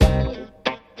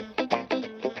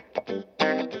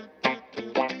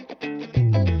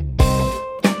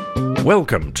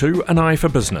Welcome to An Eye for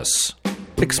Business,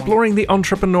 exploring the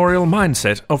entrepreneurial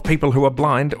mindset of people who are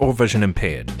blind or vision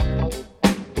impaired.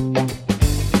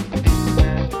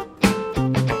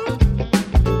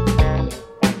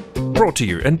 Brought to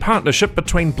you in partnership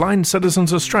between Blind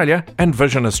Citizens Australia and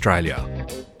Vision Australia.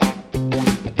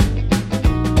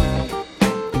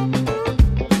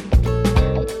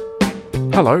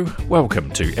 Hello,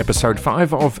 welcome to episode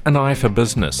 5 of An Eye for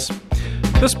Business.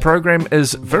 This program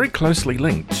is very closely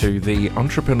linked to the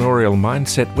Entrepreneurial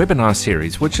Mindset webinar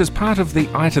series, which is part of the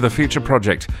Eye to the Future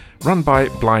project run by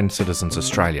Blind Citizens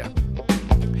Australia.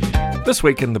 This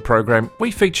week in the program,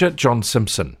 we feature John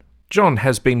Simpson. John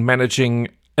has been managing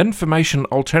information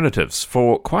alternatives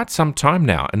for quite some time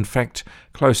now, in fact,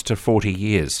 close to 40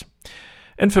 years.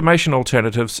 Information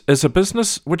Alternatives is a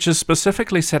business which is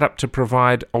specifically set up to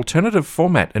provide alternative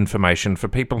format information for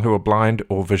people who are blind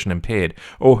or vision impaired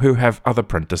or who have other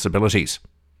print disabilities.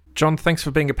 John, thanks for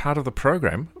being a part of the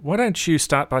program. Why don't you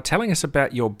start by telling us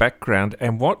about your background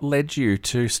and what led you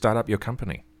to start up your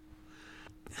company?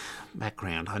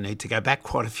 Background, I need to go back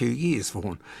quite a few years,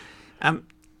 Vaughan.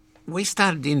 We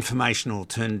started Information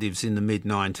Alternatives in the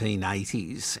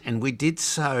mid-1980s, and we did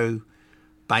so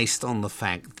based on the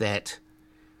fact that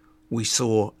we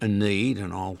saw a need,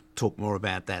 and I'll talk more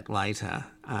about that later,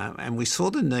 and we saw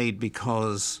the need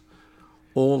because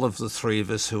all of the three of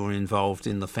us who were involved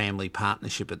in the family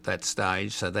partnership at that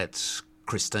stage, so that's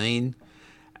Christine,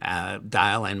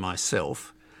 Dale and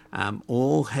myself,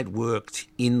 all had worked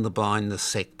in the blindness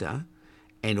sector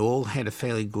and all had a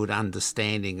fairly good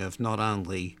understanding of not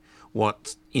only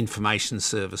what information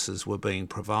services were being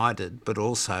provided, but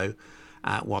also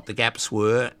what the gaps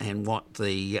were and what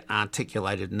the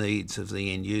articulated needs of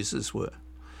the end users were.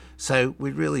 So we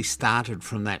really started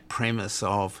from that premise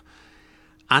of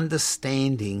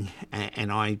understanding,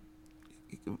 and I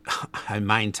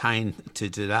maintain to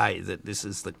today that this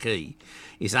is the key,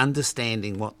 is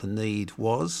understanding what the need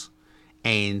was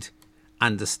and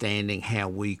understanding how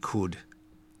we could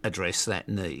address that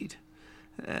need.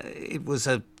 It was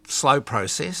a slow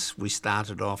process. We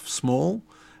started off small.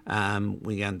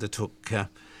 We undertook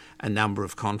a number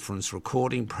of conference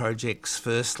recording projects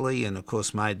firstly, and of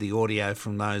course made the audio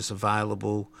from those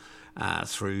available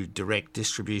through direct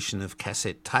distribution of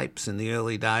cassette tapes in the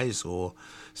early days, or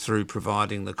through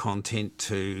providing the content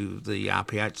to the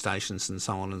RPH stations and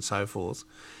so on and so forth,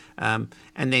 and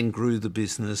then grew the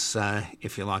business,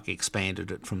 if you like,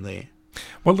 expanded it from there.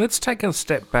 Well, let's take a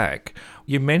step back.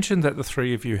 You mentioned that the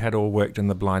three of you had all worked in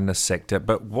the blindness sector,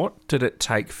 but what did it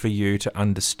take for you to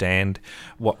understand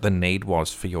what the need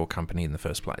was for your company in the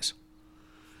first place?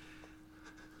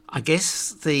 I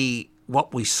guess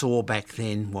what we saw back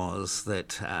then was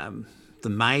that the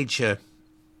major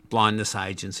blindness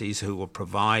agencies who were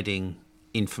providing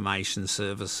information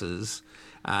services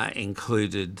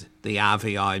included the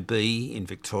RVIB in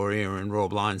Victoria and Royal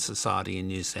Blind Society in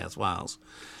New South Wales.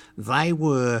 They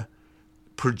were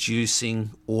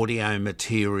producing audio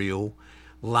material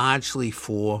largely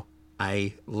for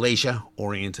a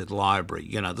leisure-oriented library,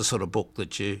 the sort of book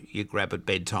that you grab at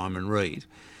bedtime and read.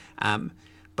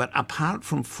 But apart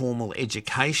from formal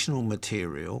educational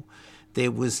material,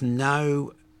 there was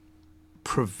no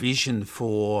provision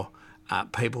for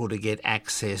people to get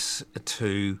access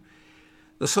to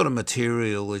the sort of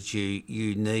material that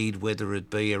you need, whether it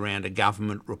be around a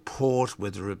government report,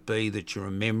 whether it be that you're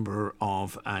a member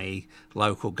of a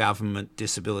local government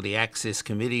disability access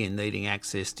committee and needing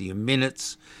access to your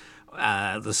minutes,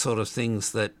 the sort of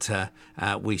things that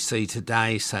we see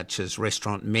today, such as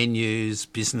restaurant menus,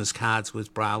 business cards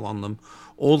with Braille on them,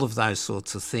 all of those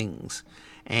sorts of things.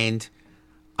 And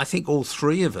I think all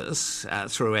three of us,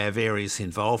 through our various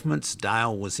involvements,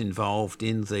 Dale was involved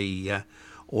in the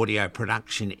audio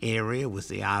production area with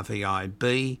the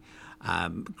RVIB.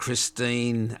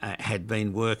 Christine had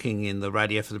been working in the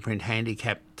Radio for the Print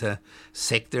Handicapped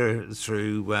sector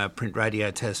through Print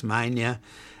Radio Tasmania,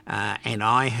 and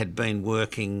I had been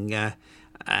working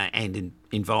and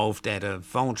involved at a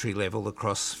voluntary level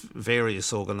across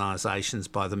various organisations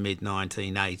by the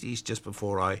mid-1980s, just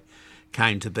before I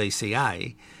came to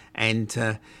BCA.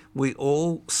 And we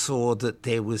all saw that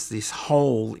there was this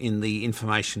hole in the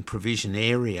information provision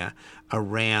area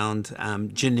around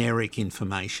generic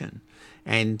information.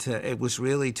 And it was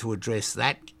really to address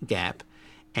that gap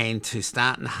and to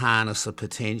start and harness the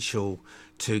potential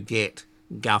to get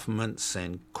governments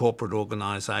and corporate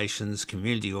organisations,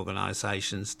 community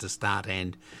organisations to start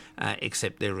and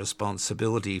accept their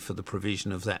responsibility for the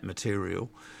provision of that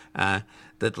material,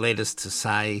 that led us to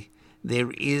say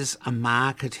there is a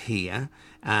market here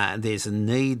There's a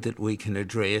need that we can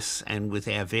address, and with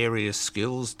our various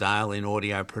skills, Dale in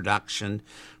audio production,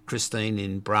 Christine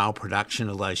in braille production,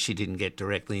 although she didn't get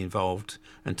directly involved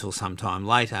until some time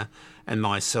later, and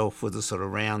myself with a sort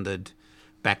of rounded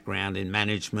background in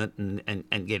management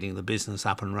and getting the business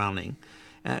up and running.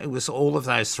 It was all of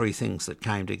those three things that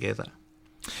came together.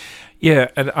 Yeah,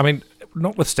 and I mean,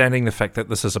 notwithstanding the fact that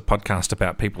this is a podcast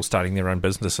about people starting their own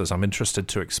businesses, I'm interested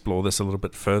to explore this a little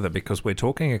bit further because we're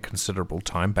talking a considerable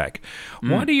time back.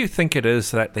 Why do you think it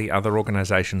is that the other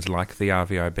organisations like the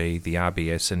RVIB, the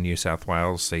RBS in New South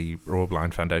Wales, the Royal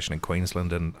Blind Foundation in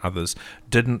Queensland and others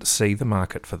didn't see the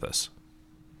market for this?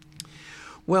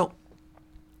 Well,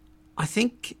 I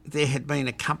think there had been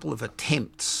a couple of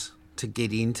attempts to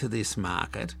get into this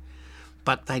market,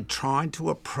 but they tried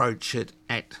to approach it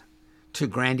at too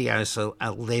grandiose a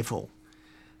level.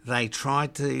 They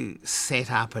tried to set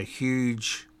up a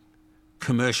huge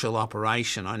commercial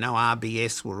operation. I know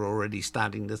RBS were already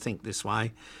starting to think this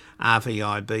way.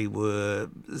 RVIB were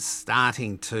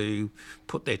starting to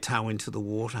put their toe into the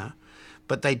water,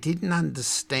 but they didn't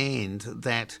understand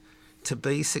that to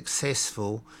be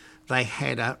successful, they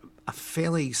had a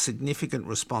fairly significant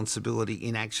responsibility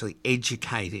in actually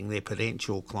educating their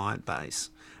potential client base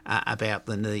about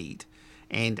the need.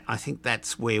 And I think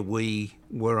that's where we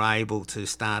were able to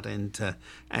start and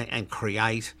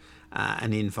create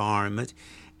an environment.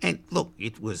 And look,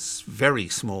 it was very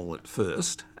small at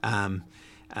first.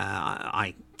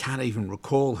 I can't even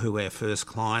recall who our first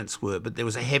clients were, but there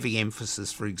was a heavy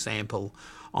emphasis, for example,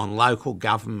 on local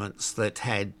governments that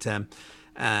had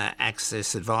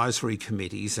access advisory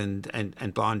committees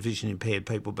and blind vision impaired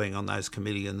people being on those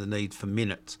committees and the need for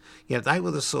minutes. Yeah, they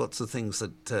were the sorts of things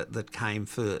that came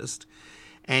first.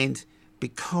 And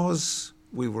because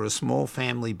we were a small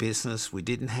family business, we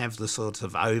didn't have the sorts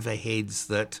of overheads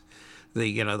that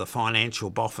the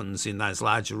financial boffins in those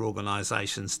larger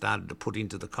organisations started to put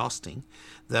into the costing,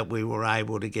 that we were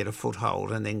able to get a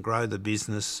foothold and then grow the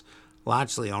business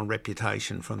largely on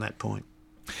reputation from that point.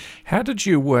 How did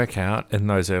you work out in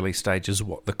those early stages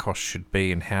what the cost should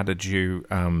be, and how did you,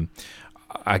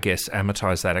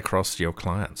 amortise that across your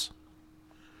clients?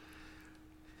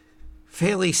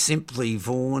 Fairly simply,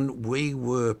 Vaughan, we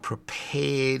were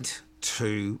prepared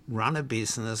to run a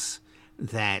business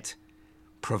that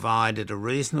provided a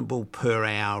reasonable per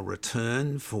hour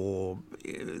return for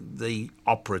the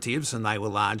operatives, and they were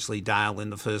largely Dale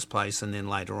in the first place and then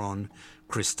later on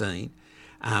Christine.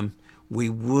 We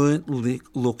weren't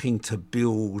looking to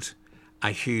build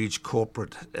a huge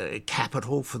corporate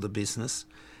capital for the business,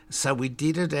 so we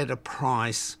did it at a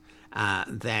price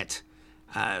that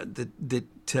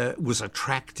was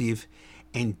attractive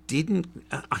and didn't,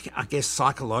 I guess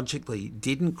psychologically,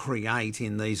 didn't create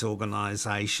in these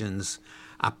organisations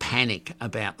a panic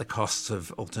about the costs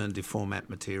of alternative format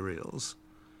materials.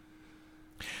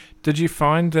 Did you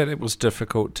find that it was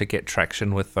difficult to get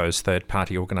traction with those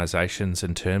third-party organisations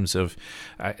in terms of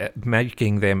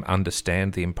making them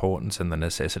understand the importance and the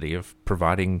necessity of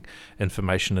providing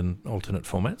information in alternate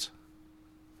formats?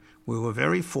 We were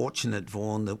very fortunate,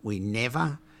 Vaughan, that we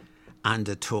never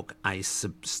undertook a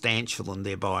substantial and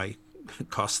thereby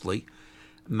costly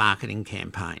marketing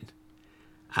campaign.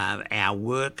 Our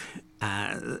work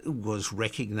was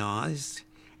recognised,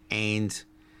 and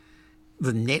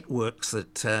the networks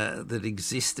that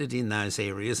existed in those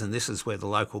areas, and this is where the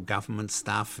local government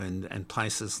stuff and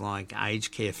places like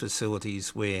aged care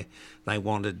facilities where they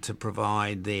wanted to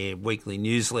provide their weekly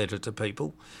newsletter to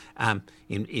people,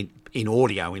 in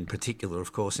audio in particular,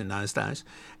 of course, in those days,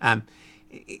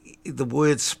 the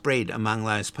word spread among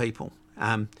those people.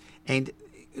 And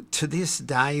to this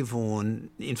day, Vaughan,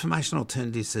 Information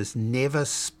Alternatives has never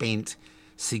spent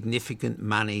significant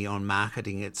money on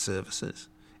marketing its services.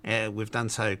 We've done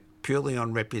so purely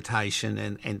on reputation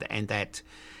and that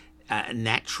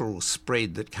natural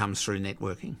spread that comes through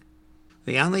networking.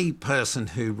 The only person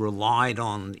who relied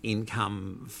on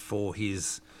income for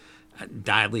his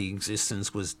daily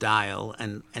existence was Dale,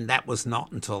 and that was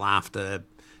not until after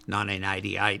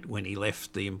 1988 when he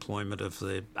left the employment of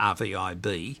the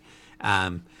RVIB.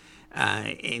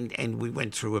 And we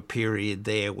went through a period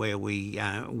there where we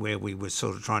were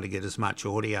sort of trying to get as much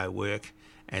audio work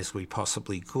as we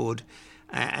possibly could.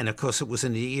 And of course, it was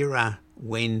an era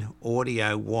when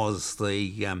audio was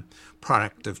the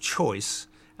product of choice.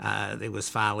 There was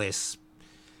far less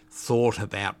thought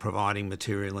about providing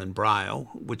material in braille,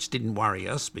 which didn't worry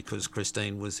us because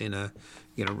Christine was in a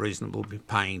reasonable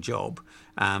paying job.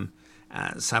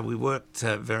 So we worked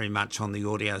very much on the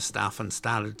audio stuff and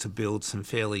started to build some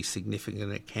fairly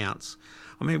significant accounts.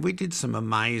 I mean, we did some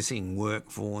amazing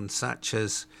work, Vaughan, such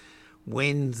as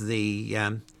when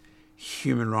the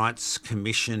Human Rights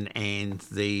Commission and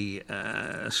the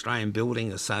Australian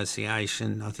Building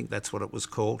Association, I think that's what it was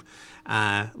called,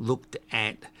 looked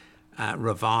at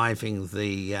reviving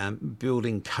the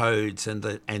building codes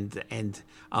and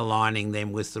aligning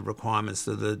them with the requirements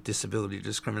of the Disability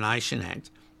Discrimination Act.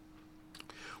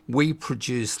 We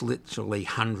produced literally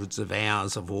hundreds of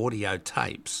hours of audio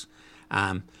tapes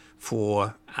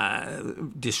for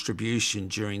distribution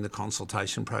during the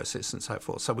consultation process and so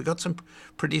forth. So we got some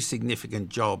pretty significant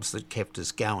jobs that kept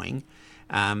us going,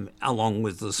 along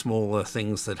with the smaller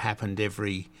things that happened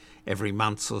every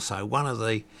month or so. One of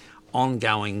the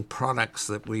ongoing products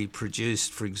that we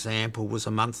produced, for example, was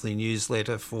a monthly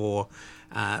newsletter for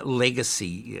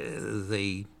Legacy,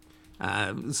 the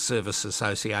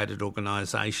service-associated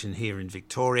organisation here in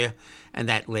Victoria, and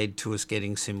that led to us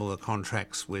getting similar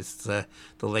contracts with the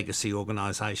legacy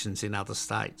organisations in other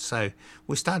states. So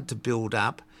we started to build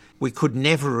up. We could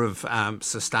never have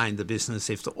sustained the business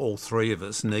if all three of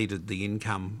us needed the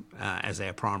income as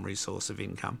our primary source of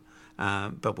income.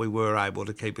 But we were able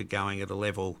to keep it going at a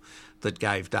level that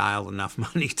gave Dale enough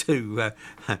money to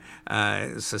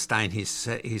sustain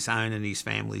his own and his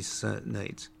family's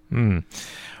needs. Mm.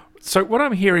 So what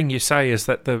I'm hearing you say is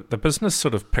that the business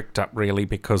sort of picked up really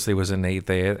because there was a need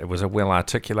there. It was a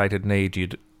well-articulated need.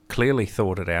 You'd clearly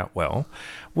thought it out well.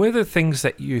 Were there things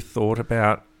that you thought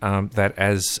about that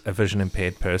as a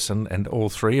vision-impaired person, and all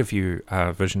three of you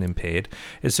are vision-impaired,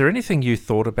 is there anything you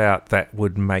thought about that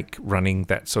would make running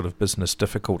that sort of business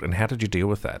difficult, and how did you deal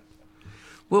with that?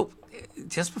 Well,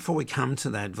 just before we come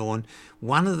to that, Vaughan,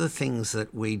 one of the things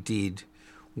that we did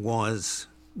was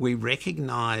we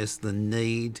recognised the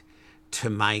need to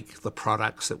make the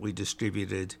products that we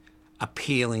distributed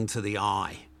appealing to the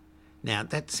eye. Now,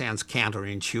 that sounds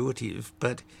counterintuitive,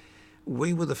 but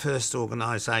we were the first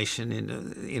organisation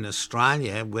in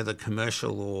Australia, whether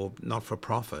commercial or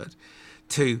not-for-profit,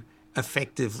 to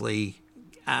effectively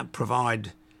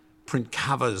provide print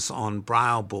covers on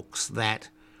Braille books that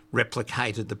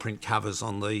replicated the print covers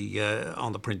on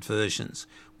the print versions.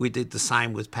 We did the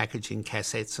same with packaging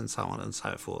cassettes and so on and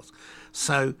so forth.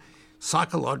 So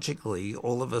psychologically,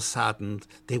 all of a sudden,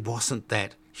 there wasn't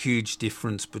that huge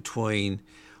difference between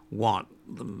what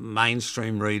the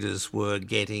mainstream readers were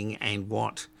getting and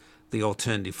what the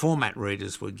alternative format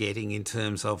readers were getting in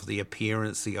terms of the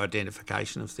appearance, the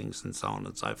identification of things, and so on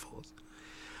and so forth.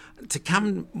 To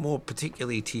come more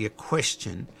particularly to your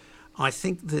question, I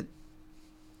think that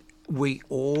we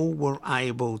all were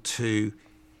able to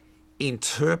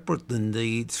interpret the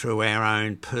need through our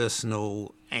own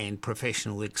personal and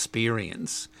professional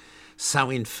experience. So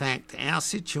in fact, our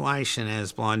situation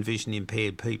as blind vision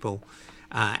impaired people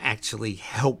actually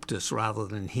helped us rather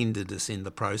than hindered us in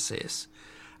the process.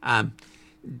 In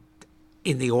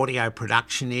the audio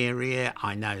production area,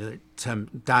 I know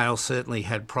that Dale certainly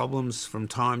had problems from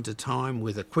time to time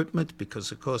with equipment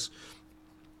because, of course,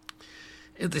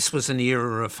 this was an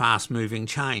era of fast-moving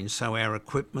change, so our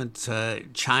equipment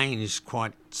changed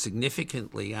quite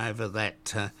significantly over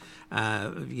that,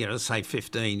 say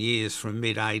 15 years from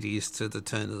mid-80s to the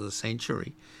turn of the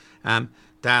century.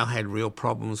 Dale had real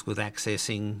problems with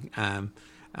accessing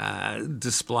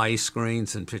display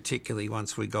screens, and particularly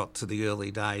once we got to the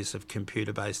early days of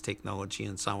computer-based technology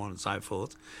and so on and so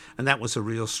forth, and that was a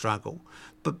real struggle.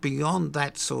 But beyond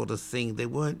that sort of thing, there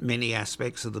weren't many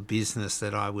aspects of the business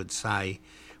that I would say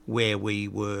where we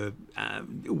were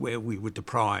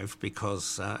deprived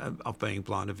because of being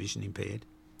blind or vision impaired.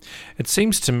 It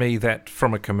seems to me that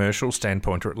from a commercial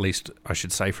standpoint, or at least I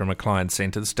should say from a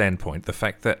client-centred standpoint, the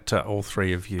fact that all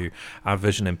three of you are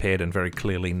vision impaired and very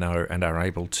clearly know and are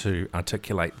able to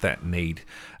articulate that need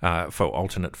for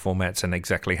alternate formats and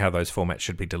exactly how those formats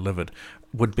should be delivered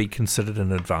would be considered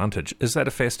an advantage. Is that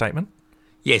a fair statement?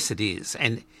 Yes, it is.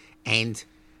 And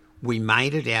we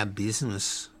made it our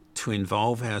business to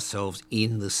involve ourselves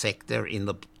in the sector, in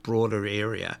the broader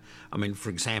area. I mean, for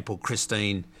example,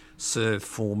 Christine served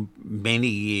for many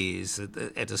years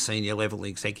at a senior level,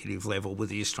 executive level with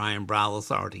the Australian Braille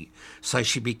Authority. So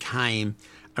she became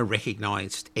a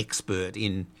recognised expert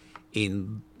in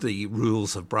the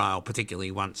rules of Braille, particularly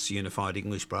once Unified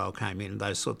English Braille came in and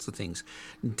those sorts of things.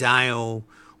 Dale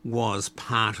was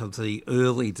part of the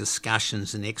early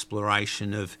discussions and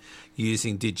exploration of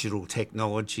using digital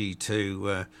technology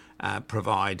to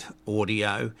provide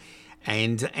audio,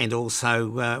 and also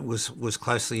was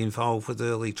closely involved with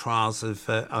early trials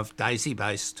of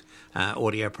DAISY-based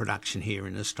audio production here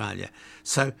in Australia.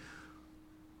 So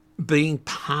being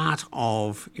part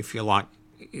of, if you like,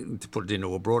 to put it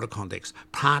into a broader context,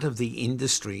 part of the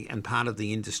industry and part of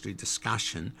the industry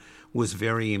discussion was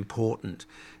very important.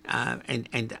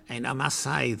 And I must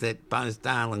say that both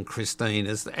Dale and Christine,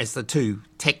 as the two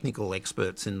technical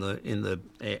experts in the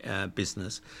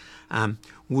business,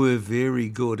 were very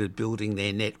good at building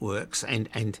their networks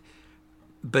and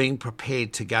being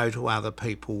prepared to go to other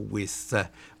people with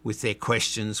their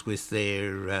questions, with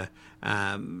their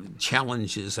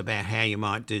challenges about how you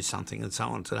might do something and so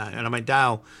on today. And I mean,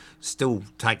 Dale still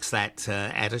takes that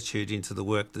attitude into the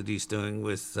work that he's doing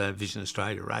with Vision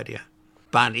Australia Radio.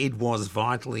 But it was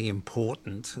vitally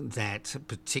important that,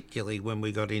 particularly when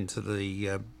we got into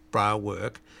the braille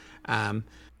work,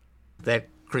 that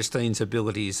Christine's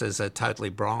abilities as a totally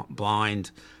blind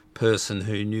person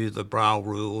who knew the braille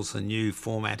rules and knew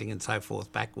formatting and so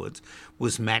forth backwards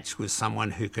was matched with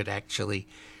someone who could actually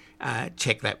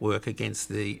check that work against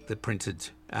the printed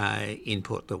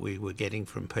input that we were getting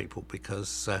from people,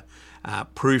 because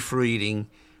proofreading,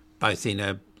 both in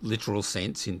a literal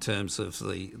sense in terms of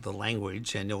the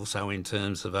language and also in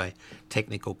terms of a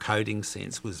technical coding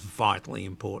sense, was vitally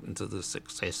important to the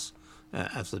success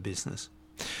of the business.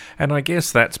 And I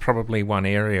guess that's probably one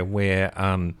area where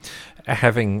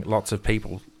having lots of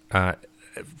people,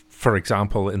 for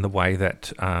example, in the way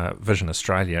that Vision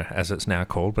Australia, as it's now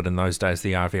called, but in those days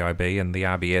the RVIB and the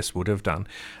RBS would have done,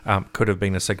 could have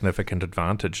been a significant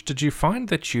advantage. Did you find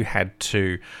that you had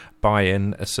to buy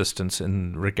in assistance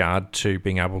in regard to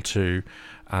being able to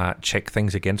check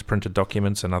things against printed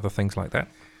documents and other things like that?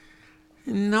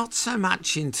 Not so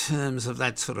much in terms of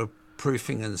that sort of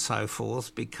proofing and so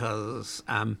forth, because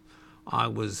I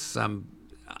was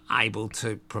able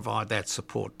to provide that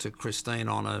support to Christine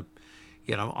on an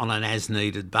as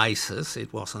needed basis.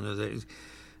 It wasn't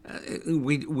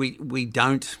we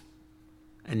don't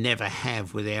and never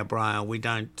have with our braille. We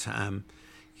don't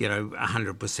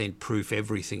 100% proof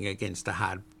everything against a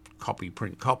hard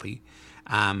print copy.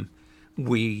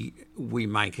 We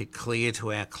make it clear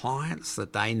to our clients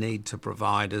that they need to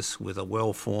provide us with a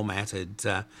well formatted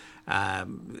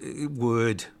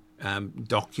Word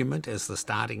document as the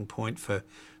starting point for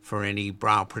any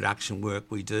braille production work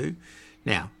we do.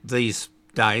 Now, these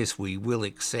days we will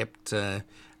accept accessible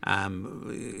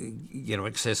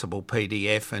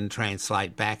PDF and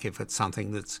translate back if it's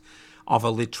something that's of a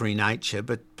literary nature,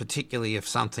 but particularly if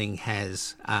something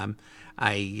has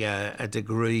a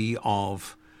degree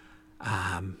of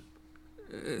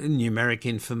numeric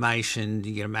information,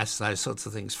 maths, those sorts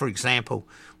of things. For example,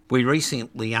 we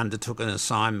recently undertook an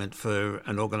assignment for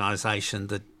an organisation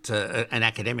that an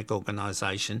academic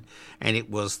organisation, and it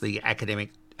was the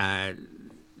academic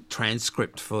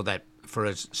transcript for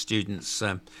a student's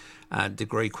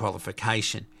degree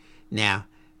qualification. Now,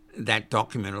 that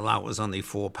document, although it was only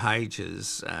 4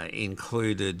 pages,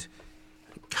 included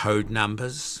code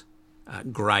numbers,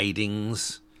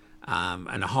 gradings,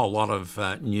 and a whole lot of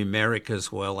numeric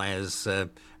as well as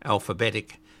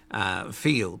alphabetic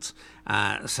fields.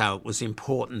 So it was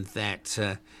important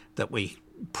that we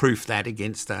proof that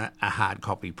against a hard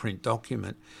copy print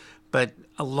document. But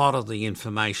a lot of the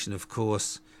information, of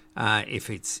course, if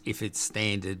it's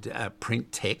standard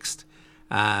print text,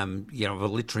 of a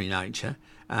literary nature,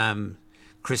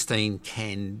 Christine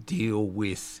can deal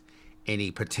with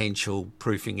any potential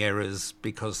proofing errors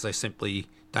because they simply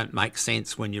don't make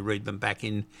sense when you read them back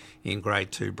in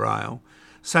grade 2 braille.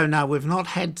 So no, we've not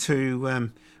had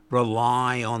to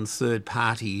rely on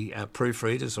third-party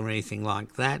proofreaders or anything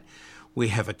like that. We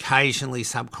have occasionally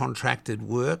subcontracted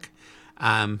work,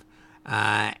 and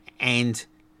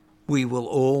we will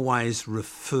always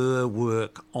refer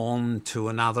work on to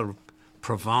another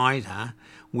provider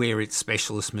where it's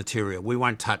specialist material. We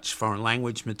won't touch foreign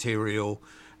language material,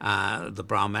 the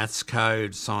Braille Maths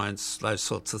Code, science, those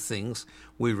sorts of things.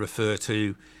 We refer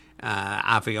to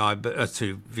RVI,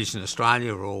 to Vision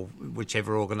Australia or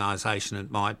whichever organisation it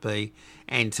might be,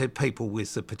 and to people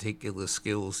with the particular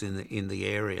skills in the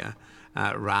area,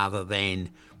 rather than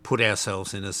put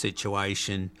ourselves in a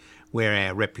situation where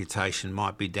our reputation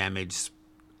might be damaged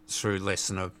through less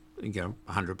than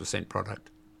 100% product.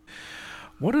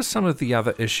 What are some of the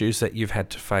other issues that you've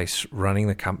had to face running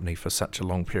the company for such a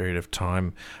long period of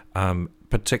time,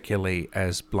 particularly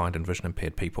as blind and vision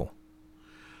impaired people?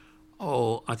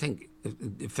 Oh, I think,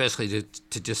 firstly,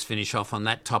 to just finish off on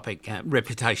that topic,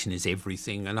 reputation is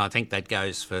everything, and I think that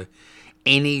goes for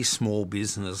any small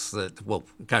business it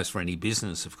goes for any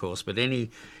business, of course, but any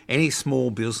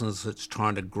small business that's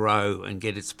trying to grow and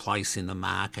get its place in the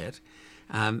market.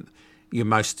 Your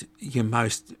most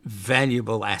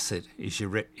valuable asset is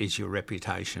your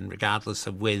reputation, regardless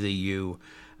of whether you're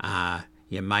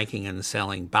making and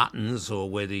selling buttons, or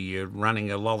whether you're running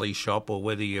a lolly shop, or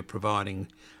whether you're providing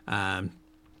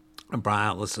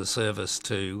Braille as a service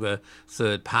to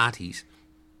third parties,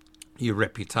 your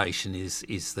reputation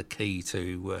is the key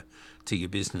to your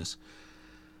business.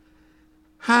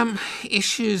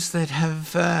 Issues that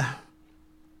have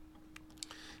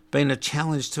been a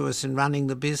challenge to us in running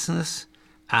the business,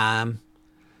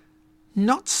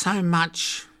 not so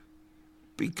much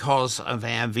because of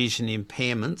our vision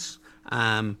impairments,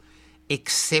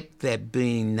 except that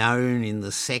being known in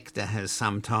the sector has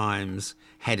sometimes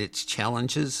had its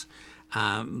challenges.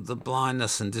 The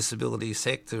blindness and disability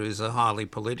sector is a highly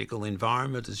political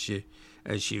environment, as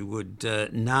you would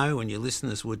know, and your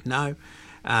listeners would know.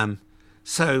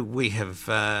 So we have,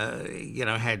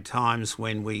 had times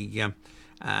when we've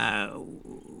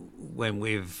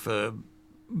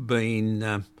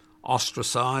been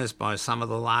ostracised by some of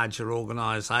the larger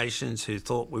organisations who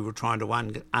thought we were trying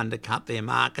to undercut their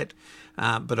market.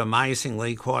 But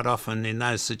amazingly, quite often in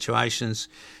those situations,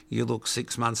 you look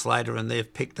 6 months later and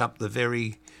they've picked up the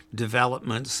very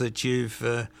developments that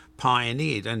you've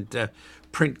pioneered. And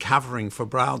print covering for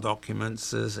Braille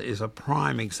documents is a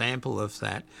prime example of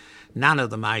that. None of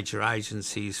the major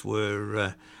agencies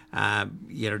were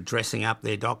dressing up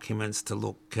their documents to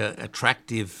look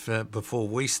attractive before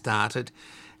we started.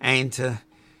 And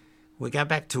we go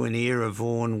back to an era,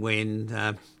 Vaughan, when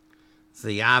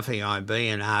the RVIB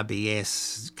and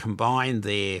RBS combined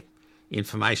their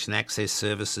information access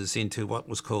services into what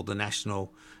was called the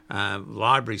National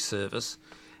Library Service,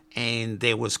 and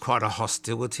there was quite a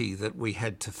hostility that we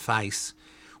had to face,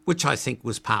 which I think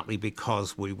was partly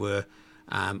because we were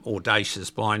audacious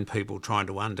blind people trying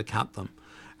to undercut them.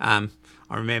 I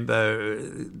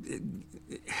remember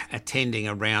attending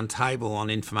a round table on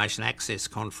information access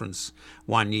conference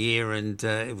one year, and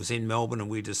it was in Melbourne, and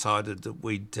we decided that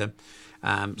we'd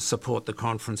support the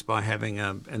conference by having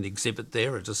an exhibit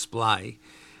there, a display.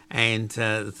 And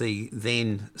the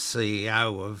then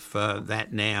CEO of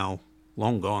that now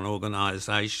long-gone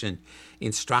organisation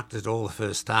instructed all of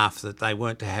her staff that they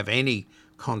weren't to have any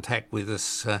contact with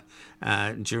us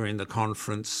during the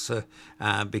conference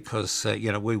because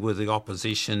we were the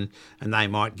opposition and they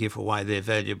might give away their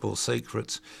valuable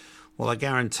secrets. Well, I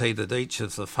guarantee that each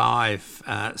of the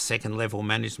 5 second-level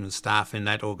management staff in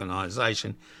that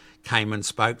organisation came and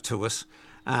spoke to us,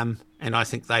 and I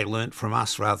think they learnt from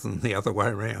us rather than the other way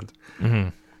around. Mm-hmm.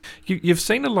 You've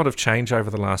seen a lot of change over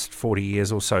the last 40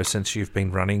 years or so since you've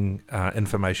been running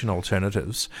Information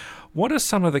Alternatives. What are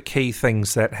some of the key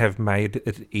things that have made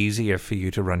it easier for you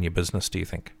to run your business, do you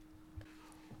think?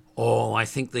 Oh, I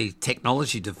think the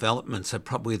technology developments are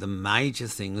probably the major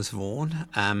things,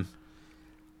 Vaughan.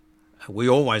 We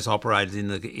always operated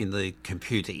in the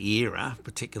computer era,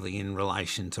 particularly in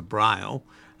relation to Braille.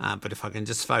 But if I can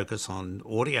just focus on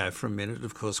audio for a minute,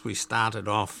 of course, we started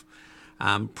off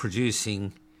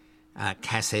producing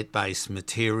cassette-based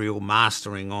material,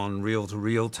 mastering on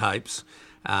reel-to-reel tapes.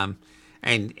 And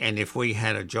if we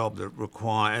had a job that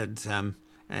required,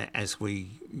 as we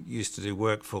used to do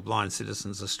work for Blind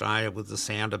Citizens Australia with the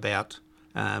Sound About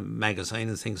magazine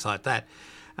and things like that,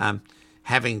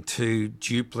 having to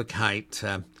duplicate,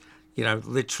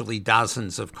 literally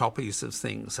dozens of copies of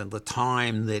things, and the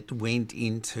time that went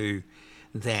into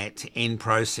that end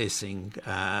processing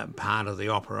part of the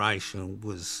operation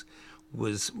was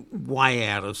way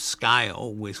out of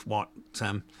scale with what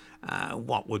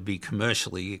would be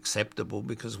commercially acceptable,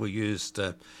 because we used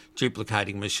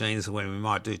duplicating machines where we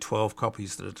might do 12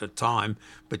 copies at a time,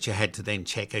 but you had to then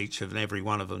check each and every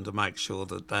one of them to make sure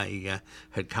that they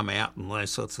had come out and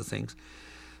those sorts of things.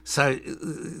 So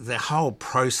the whole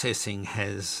processing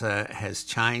has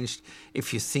changed.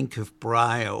 If you think of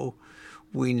Braille,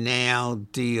 we now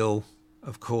deal,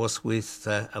 of course, with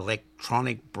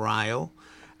electronic Braille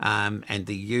and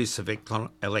the use of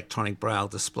electronic Braille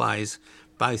displays,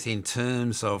 both in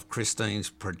terms of Christine's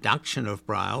production of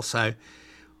Braille. So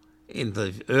in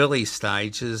the early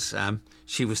stages,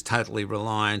 she was totally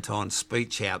reliant on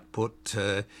speech output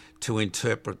to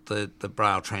interpret the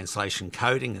Braille translation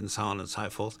coding and so on and so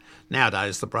forth.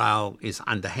 Nowadays, the Braille is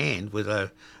underhand with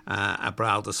a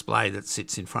Braille display that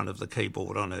sits in front of the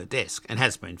keyboard on her desk, and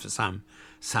has been for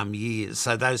some years.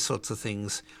 So those sorts of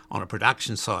things on a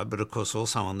production side, but of course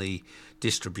also on the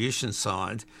distribution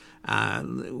side,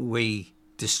 we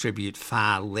distribute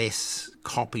far less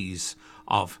copies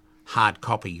of hard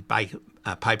copy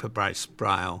paper-based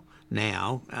Braille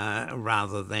now,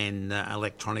 rather than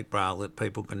electronic Braille that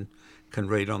people can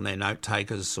read on their note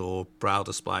takers or Braille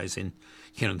displays in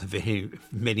the very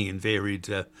many and varied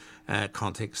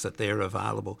contexts that they're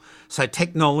available. So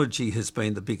technology has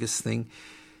been the biggest thing.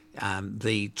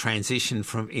 The transition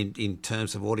from, in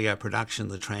terms of audio production,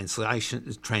 the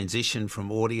transition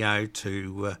from audio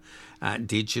to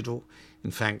digital.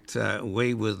 In fact,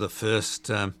 we were the first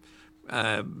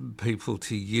people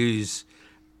to use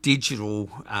digital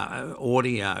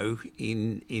audio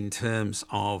in terms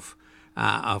of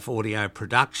audio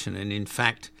production, and in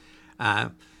fact,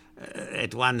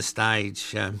 at one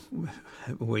stage,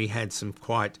 we had some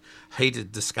quite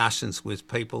heated discussions with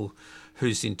people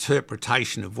whose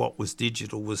interpretation of what was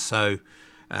digital was so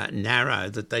narrow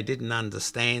that they didn't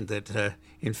understand that,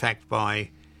 in fact,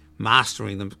 by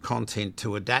mastering the content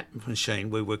to a DAT machine,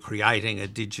 we were creating a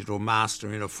digital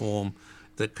master in a form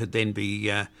that could then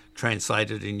be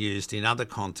translated and used in other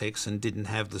contexts and didn't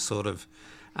have the sort of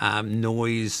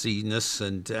noisiness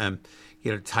and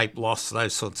tape loss,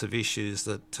 those sorts of issues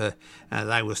that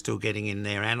they were still getting in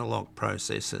their analogue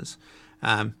processors.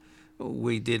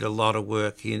 We did a lot of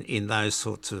work in those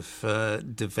sorts of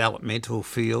developmental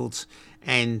fields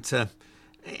and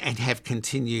have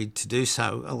continued to do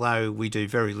so, although we do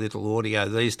very little audio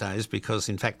these days because,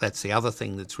 in fact, that's the other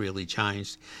thing that's really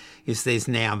changed, is there's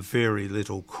now very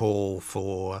little call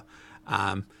for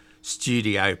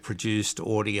studio-produced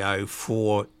audio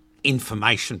for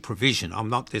information provision. I'm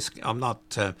not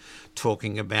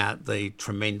talking about the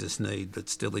tremendous need that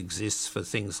still exists for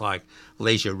things like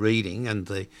leisure reading and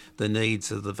the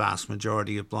needs of the vast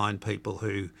majority of blind people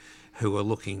who are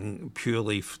looking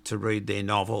purely to read their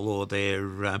novel or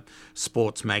their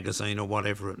sports magazine or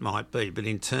whatever it might be. But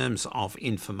in terms of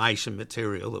information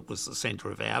material that was the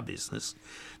centre of our business,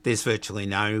 there's virtually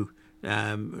no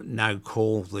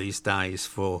call these days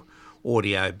for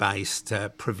audio-based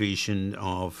provision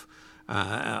of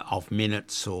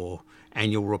minutes or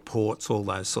annual reports, all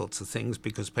those sorts of things,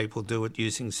 because people do it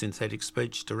using synthetic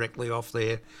speech directly off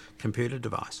their computer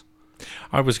device.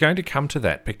 I was going to come to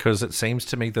that because it seems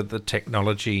to me that the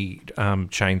technology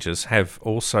changes have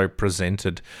also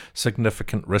presented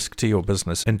significant risk to your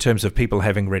business in terms of people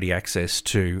having ready access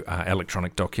to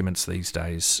electronic documents these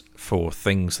days for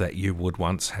things that you would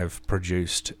once have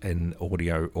produced in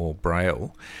audio or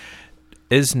braille.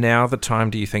 Is now the time,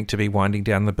 do you think, to be winding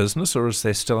down the business, or is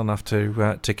there still enough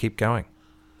to keep going?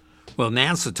 Well,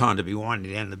 now's the time to be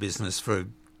winding down the business for,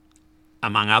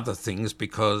 among other things,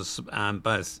 because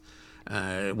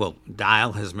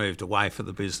Dale has moved away from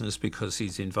the business because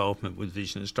his involvement with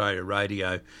Vision Australia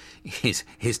Radio is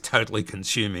totally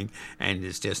consuming, and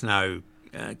there's just no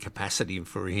capacity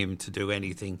for him to do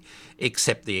anything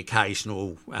except the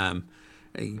occasional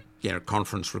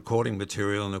conference recording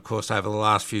material. And of course, over the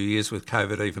last few years with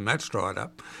COVID, even that's dried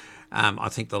up. I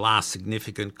think the last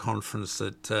significant conference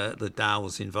that Dale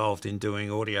was involved in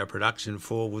doing audio production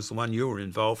for was the one you were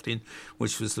involved in,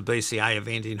 which was the BCA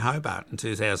event in Hobart in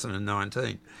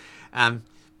 2019.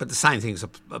 But the same thing's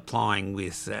applying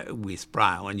with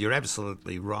Braille, and you're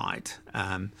absolutely right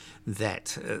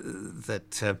that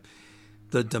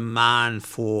the demand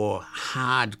for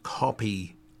hard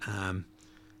copy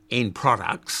end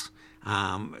products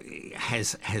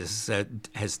has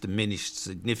diminished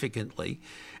significantly,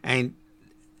 and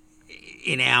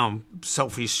in our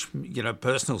selfish,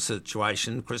 personal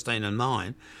situation, Christine and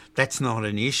mine, that's not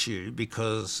an issue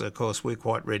because, of course, we're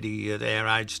quite ready at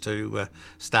our age to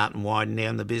start and widen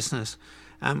down the business.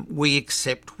 We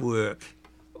accept work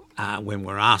when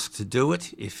we're asked to do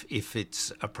it, if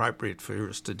it's appropriate for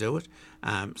us to do it.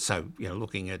 So,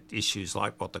 looking at issues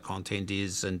like what the content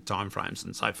is and timeframes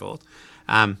and so forth.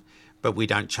 But we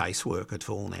don't chase work at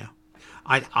all now.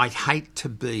 I'd hate to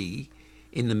be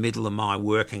in the middle of my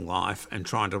working life and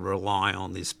trying to rely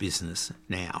on this business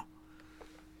now.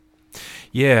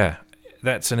 Yeah,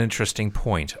 that's an interesting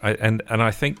point. And I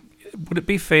think, would it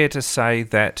be fair to say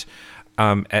that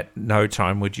at no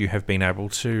time would you have been able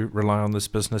to rely on this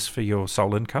business for your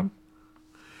sole income?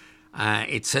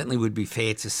 It certainly would be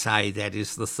fair to say that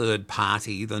is the third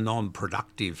party, the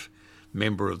non-productive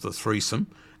member of the threesome.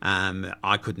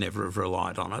 I could never have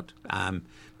relied on it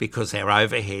because our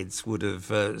overheads would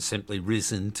have simply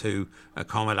risen to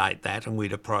accommodate that, and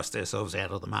we'd have priced ourselves out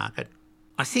of the market.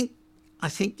 I think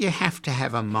you have to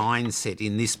have a mindset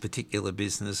in this particular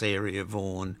business area,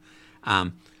 Vaughan,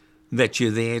 that you're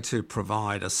there to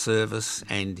provide a service,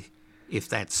 and if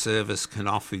that service can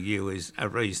offer you is a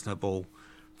reasonable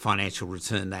financial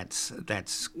return,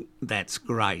 that's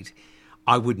great.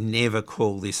 I would never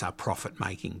call this a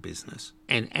profit-making business.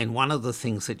 And one of the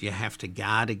things that you have to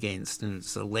guard against, and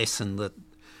it's a lesson that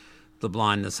the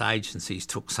blindness agencies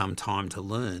took some time to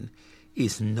learn,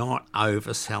 is not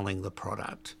overselling the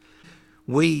product.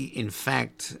 We, in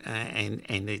fact, and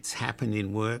it's happened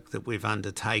in work that we've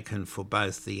undertaken for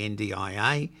both the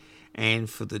NDIA and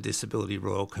for the Disability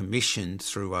Royal Commission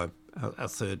through a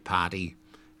third-party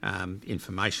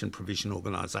information provision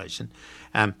organisation.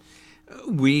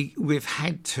 We've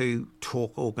had to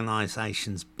talk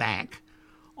organisations back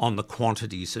on the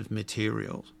quantities of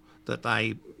materials that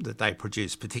they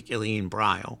produce, particularly in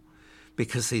Braille,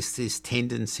 because there's this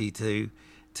tendency to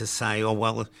say, oh,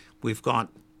 well, we've got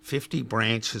 50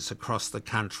 branches across the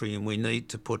country and we need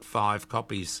to put 5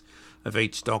 copies of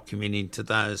each document into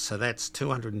those. So that's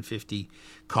 250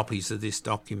 copies of this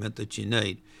document that you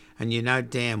need. And you know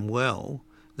damn well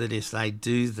that if they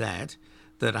do that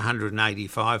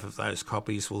 185 of those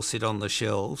copies will sit on the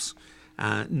shelves,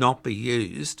 not be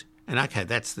used. And okay,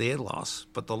 that's their loss.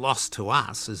 But the loss to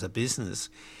us as a business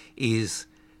is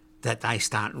that they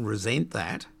start to resent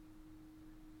that,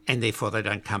 and therefore they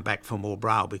don't come back for more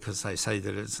Braille because they say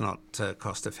that it's not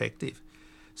cost effective.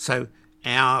 So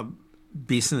our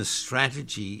business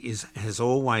strategy has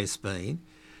always been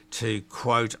to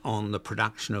quote on the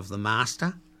production of the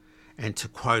master and to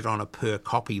quote on a per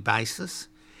copy basis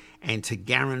and to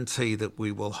guarantee that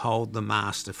we will hold the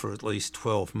master for at least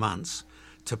 12 months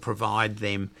to provide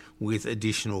them with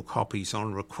additional copies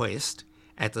on request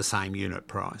at the same unit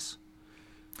price.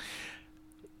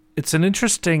 It's an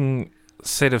interesting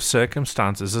set of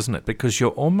circumstances, isn't it? Because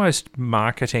you're almost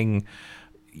marketing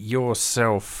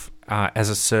yourself as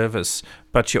a service,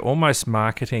 but you're almost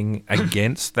marketing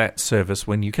against that service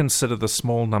when you consider the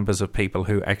small numbers of people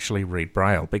who actually read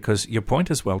Braille, because your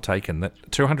point is well taken that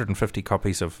 250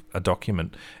 copies of a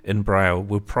document in Braille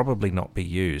will probably not be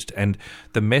used. And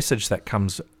the message that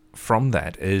comes from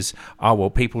that is, oh, well,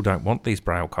 people don't want these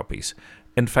Braille copies.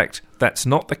 In fact, that's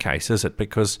not the case, is it?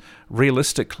 Because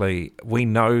realistically, we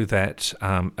know that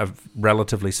a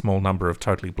relatively small number of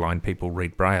totally blind people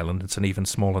read Braille, and it's an even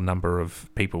smaller number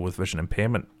of people with vision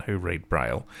impairment who read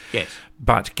Braille. Yes.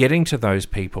 But getting to those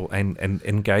people and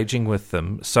engaging with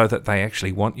them so that they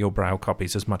actually want your Braille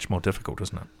copies is much more difficult,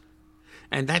 isn't it?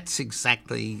 And that's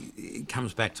exactly, it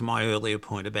comes back to my earlier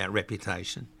point about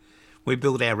reputation. We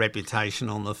build our reputation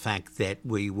on the fact that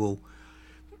we will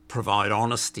provide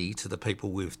honesty to the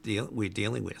people we're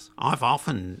dealing with. I've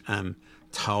often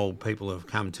told people who have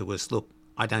come to us, look,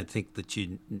 I don't think that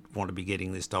you want to be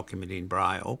getting this document in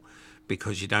Braille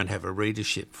because you don't have a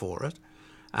readership for it.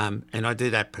 And I do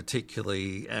that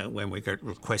particularly when we get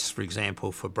requests, for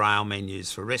example, for Braille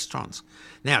menus for restaurants.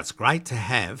 Now, it's great to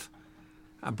have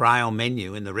a Braille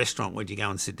menu in the restaurant when you go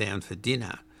and sit down for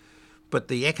dinner, but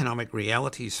the economic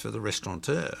realities for the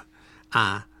restaurateur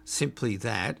are simply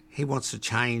that he wants to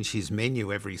change his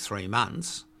menu every 3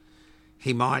 months.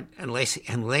 He might,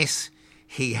 unless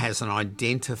he has an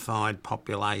identified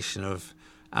population of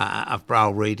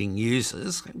Braille reading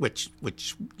users, which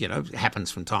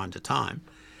happens from time to time.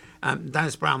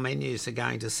 Those Braille menus are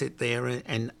going to sit there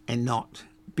and not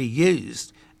be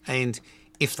used. And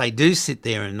if they do sit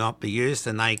there and not be used,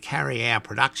 and they carry our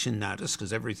production notice,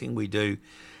 because everything we do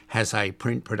has a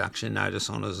print production notice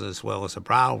on it as well as a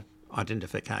Braille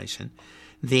identification,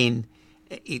 then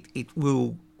it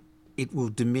will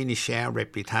diminish our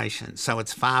reputation. So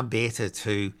it's far better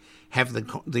to have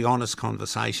the honest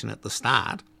conversation at the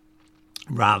start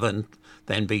rather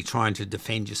than be trying to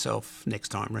defend yourself next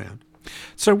time round.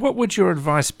 So what would your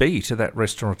advice be to that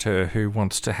restaurateur who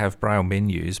wants to have Braille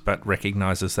menus but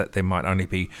recognises that there might only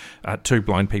be 2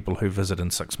 blind people who visit in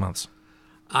 6 months?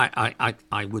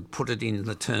 I would put it in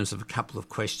the terms of a couple of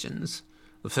questions.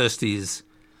 The first is,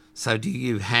 so do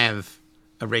you have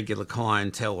a regular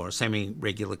clientele or a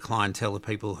semi-regular clientele of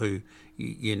people who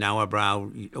you know are Braille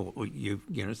or you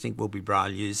think will be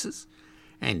Braille users?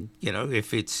 And,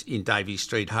 if it's in Davey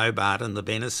Street, Hobart, and the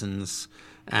Benisons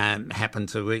happen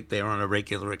to eat there on a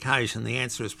regular occasion, the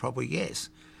answer is probably yes.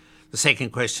 The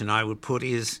second question I would put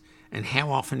is, and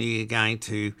how often are you going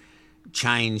to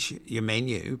change your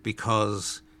menu,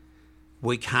 because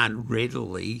we can't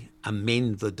readily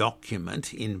amend the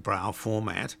document in Braille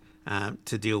format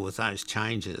to deal with those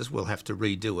changes. We'll have to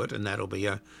redo it, and that'll be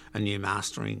a new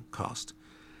mastering cost.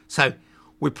 So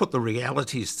we put the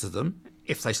realities to them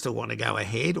if they still want to go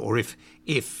ahead, or if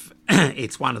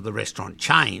it's one of the restaurant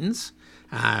chains,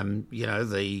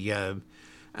 the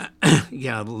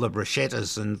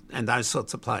Bruschettas and those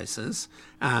sorts of places,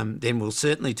 then we'll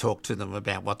certainly talk to them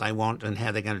about what they want and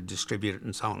how they're going to distribute it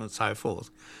and so on and so forth.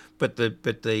 But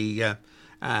the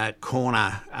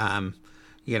corner,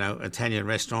 Italian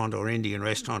restaurant or Indian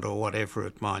restaurant or whatever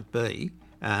it might be,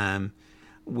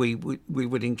 we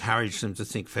would encourage them to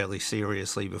think fairly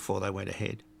seriously before they went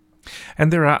ahead.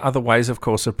 And there are other ways, of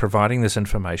course, of providing this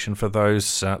information for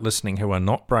those listening who are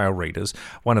not Braille readers.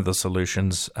 One of the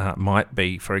solutions might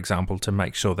be, for example, to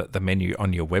make sure that the menu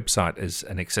on your website is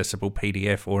an accessible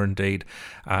PDF or indeed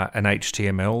an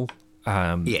HTML,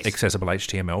 Yes. accessible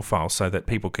HTML file so that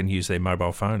people can use their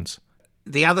mobile phones.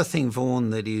 The other thing, Vaughan,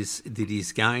 that is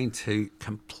going to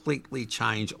completely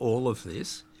change all of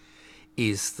this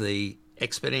is the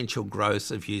exponential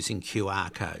growth of using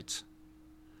QR codes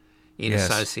in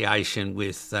association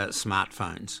with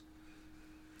smartphones.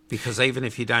 Because even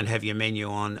if you don't have your menu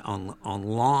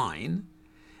online,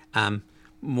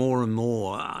 more and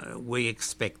more we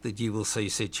expect that you will see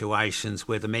situations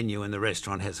where the menu in the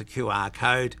restaurant has a QR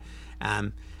code,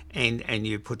 and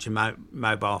you put your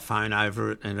mobile phone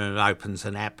over it and it opens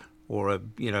an app or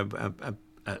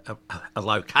a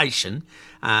location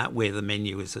where the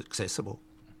menu is accessible.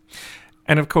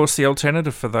 And of course, the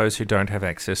alternative for those who don't have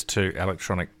access to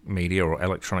electronic media or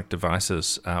electronic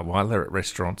devices while they're at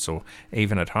restaurants or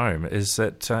even at home is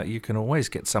that you can always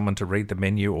get someone to read the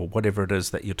menu or whatever it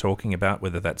is that you're talking about,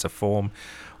 whether that's a form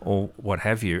or what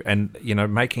have you. And,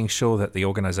 making sure that the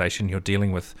organisation you're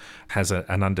dealing with has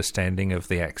an understanding of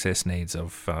the access needs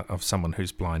of someone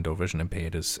who's blind or vision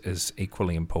impaired is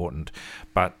equally important.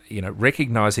 But,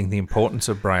 recognising the importance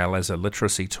of Braille as a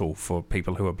literacy tool for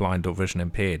people who are blind or vision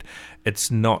impaired,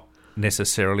 it's not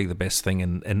necessarily the best thing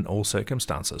in all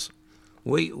circumstances.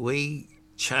 We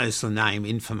chose the name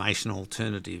Information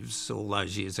Alternatives all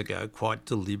those years ago quite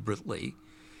deliberately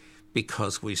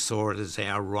because we saw it as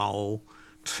our role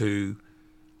to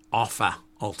offer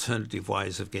alternative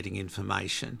ways of getting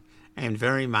information, and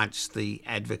very much the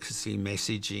advocacy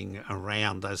messaging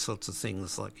around those sorts of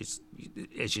things, like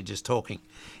as you're just talking,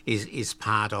 is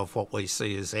part of what we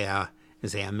see as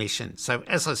our mission. So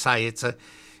as I say,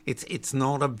 it's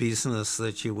not a business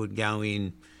that you would go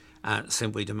in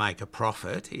simply to make a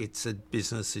profit. It's a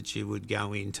business that you would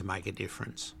go in to make a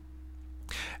difference.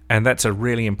 And that's a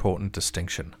really important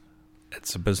distinction.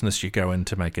 It's a business you go in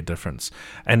to make a difference.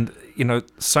 And,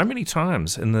 so many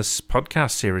times in this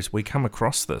podcast series, we come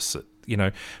across this.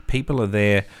 People are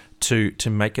there to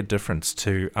make a difference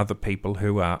to other people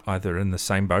who are either in the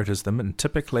same boat as them, and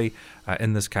typically,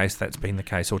 in this case, that's been the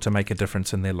case, or to make a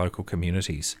difference in their local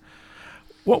communities.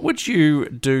 What would you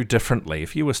do differently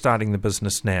if you were starting the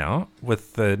business now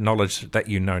with the knowledge that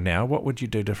you know now? What would you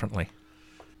do differently?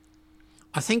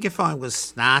 I think if I was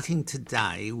starting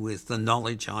today with the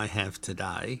knowledge I have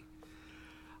today,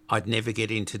 I'd never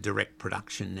get into direct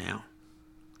production now.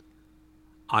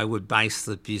 I would base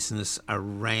the business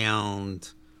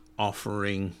around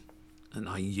offering, and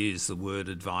I use the word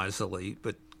advisory,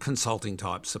 but consulting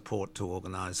type support to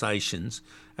organisations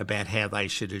about how they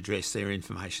should address their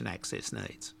information access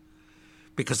needs.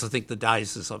 Because I think the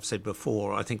days, as I've said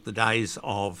before, the days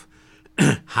of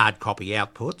hard copy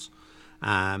outputs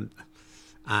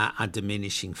are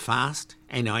diminishing fast,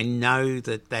 and I know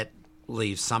that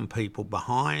leaves some people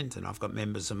behind, and I've got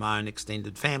members of my own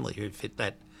extended family who fit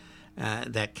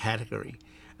that category.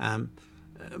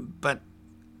 But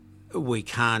we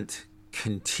can't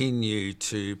continue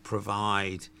to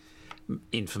provide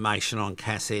information on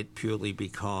cassette purely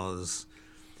because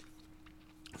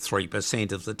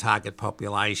 3% of the target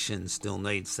population still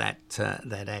needs that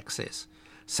access.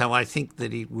 So I think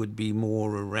that it would be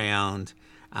more around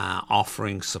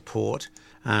offering support,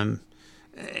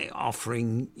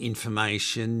 offering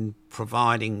information,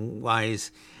 providing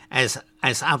ways, as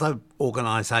other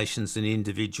organisations and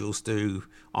individuals do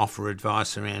offer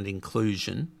advice around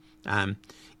inclusion.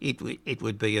 It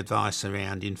would be advice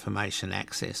around information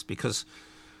access, because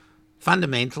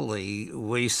fundamentally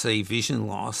we see vision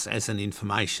loss as an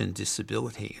information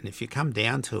disability, and if you come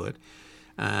down to it,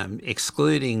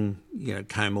 excluding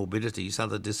comorbidities,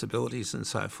 other disabilities and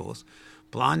so forth,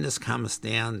 blindness comes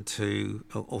down to,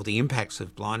 or the impacts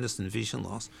of blindness and vision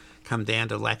loss come down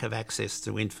to lack of access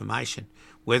to information,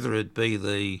 whether it be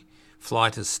the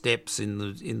flight of steps in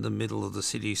the middle of the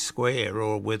city square,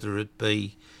 or whether it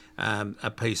be a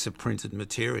piece of printed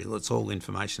material. It's all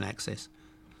information access.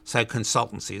 So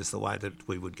consultancy is the way that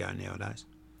we would go nowadays.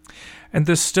 And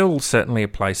there's still certainly a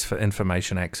place for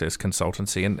information access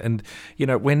consultancy. And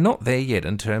we're not there yet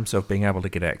in terms of being able to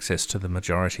get access to the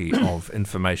majority of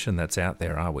information that's out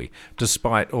there, are we?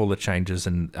 Despite all the changes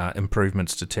and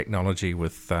improvements to technology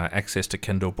with access to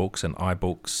Kindle books and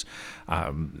iBooks,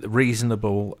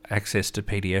 reasonable access to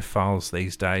PDF files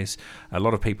these days, a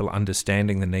lot of people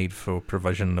understanding the need for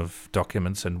provision of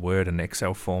documents in Word and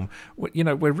Excel form,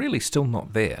 we're really still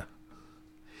not there.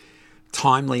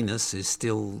 Timeliness is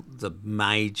still the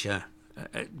major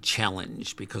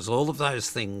challenge, because all of those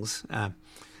things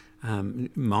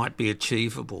might be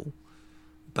achievable,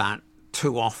 but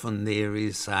too often there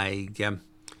is a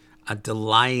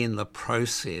delay in the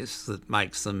process that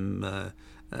makes them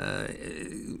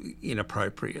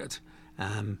inappropriate.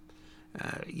 And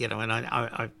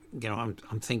I'm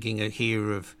thinking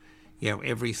here of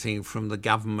everything from the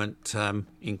government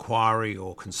inquiry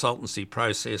or consultancy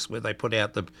process where they put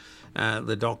out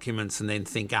the documents and then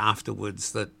think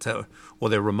afterwards that, or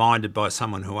they're reminded by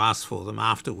someone who asked for them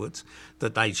afterwards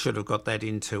that they should have got that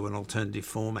into an alternative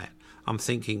format. I'm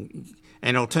thinking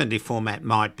an alternative format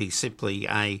might be simply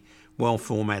a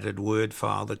well-formatted Word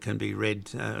file that can be read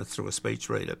through a speech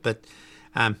reader. But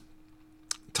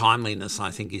timeliness,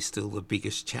 I think, is still the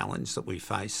biggest challenge that we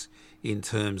face in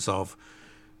terms of,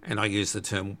 and I use the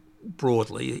term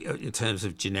broadly, in terms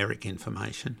of generic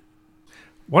information.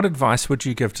 What advice would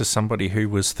you give to somebody who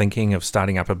was thinking of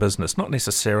starting up a business, not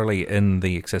necessarily in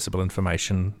the accessible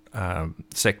information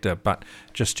sector, but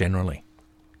just generally?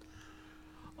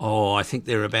 Oh, I think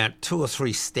there are about 2 or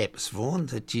 3 steps, Vaughan,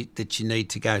 that you need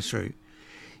to go through.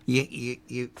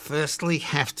 You firstly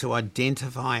have to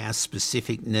identify a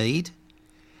specific need,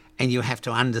 and you have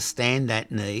to understand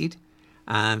that need,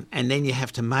 and then you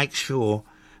have to make sure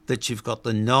that you've got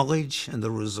the knowledge and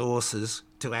the resources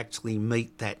to actually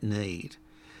meet that need.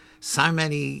 So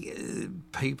many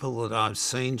people that I've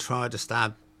seen try to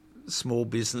start small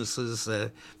businesses,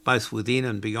 both within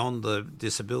and beyond the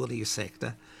disability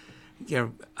sector,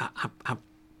 are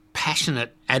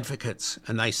passionate advocates,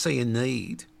 and they see a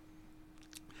need,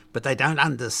 but they don't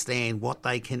understand what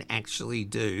they can actually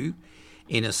do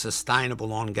in a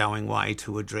sustainable, ongoing way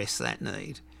to address that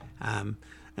need.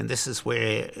 And this is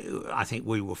where I think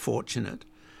we were fortunate.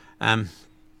 And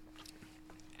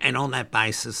on that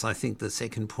basis, I think the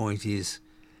second point is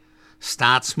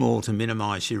start small to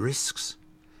minimise your risks,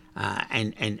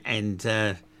 and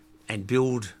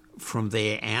build from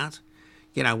there out.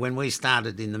 When we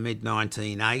started in the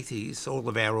mid-1980s, all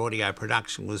of our audio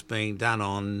production was being done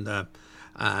on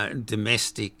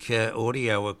domestic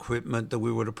audio equipment that we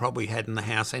would have probably had in the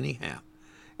house anyhow.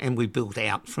 And we built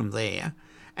out from there.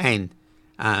 And,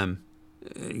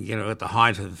 at the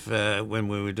height of when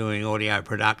we were doing audio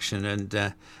production and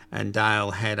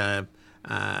Dale had a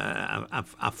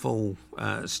full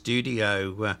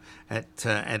studio at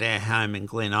our home in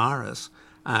Glen Iris,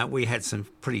 we had some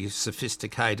pretty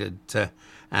sophisticated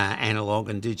analogue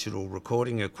and digital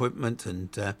recording equipment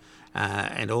and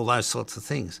all those sorts of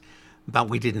things,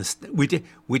 but we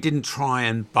didn't try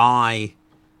and buy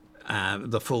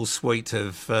the full suite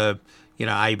of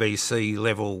ABC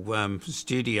level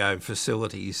studio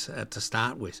facilities to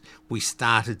start with. We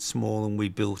started small and we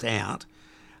built out.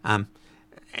 And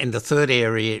the third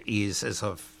area is, as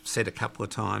I've said a couple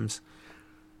of times,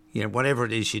 whatever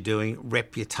it is you're doing,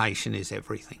 reputation is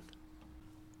everything.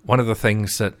 One of the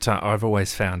things that I've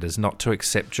always found is not to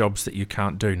accept jobs that you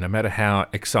can't do, no matter how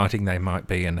exciting they might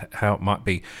be and how it might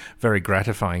be very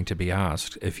gratifying to be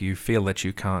asked. If you feel that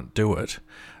you can't do it,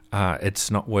 it's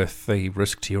not worth the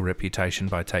risk to your reputation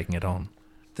by taking it on.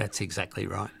 That's exactly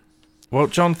right. Well,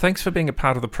 John, thanks for being a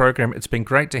part of the program. It's been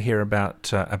great to hear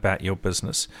about your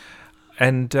business.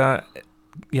 And,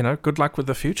 good luck with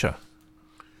the future.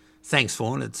 Thanks,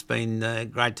 Vaughan. It's been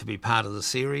great to be part of the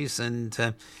series. And,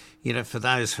 for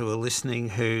those who are listening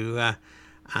who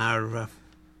are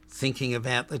thinking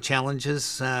about the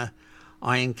challenges, I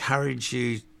encourage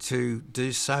you to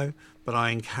do so, but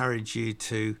I encourage you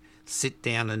to sit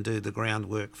down and do the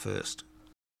groundwork first.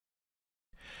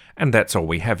 And that's all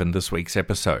we have in this week's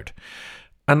episode.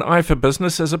 An Eye for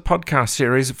Business is a podcast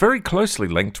series very closely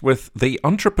linked with the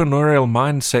Entrepreneurial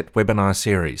Mindset webinar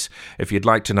series. If you'd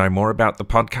like to know more about the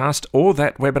podcast or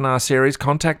that webinar series,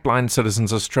 contact Blind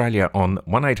Citizens Australia on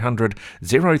 1800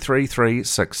 033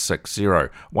 660,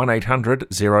 1800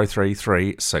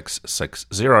 033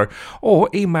 660, or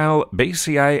email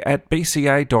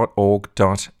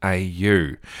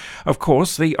bca@bca.org.au. Of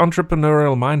course, the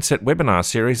Entrepreneurial Mindset webinar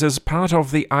series is part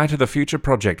of the Eye to the Future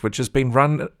project, which has been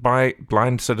run by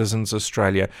Blind Citizens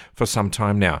Australia for some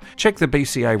time now. Check the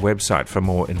BCA website for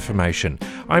more information.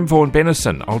 I'm Vaughan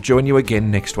Bennison. I'll join you again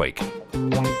next week.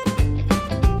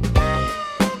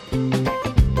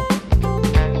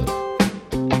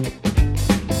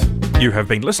 You have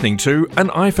been listening to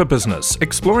An Eye for Business,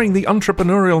 exploring the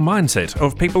entrepreneurial mindset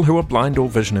of people who are blind or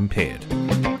vision impaired.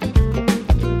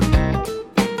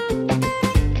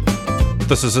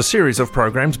 This is a series of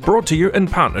programs brought to you in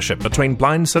partnership between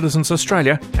Blind Citizens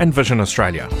Australia and Vision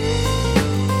Australia.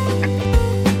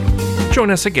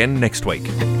 Join us again next week.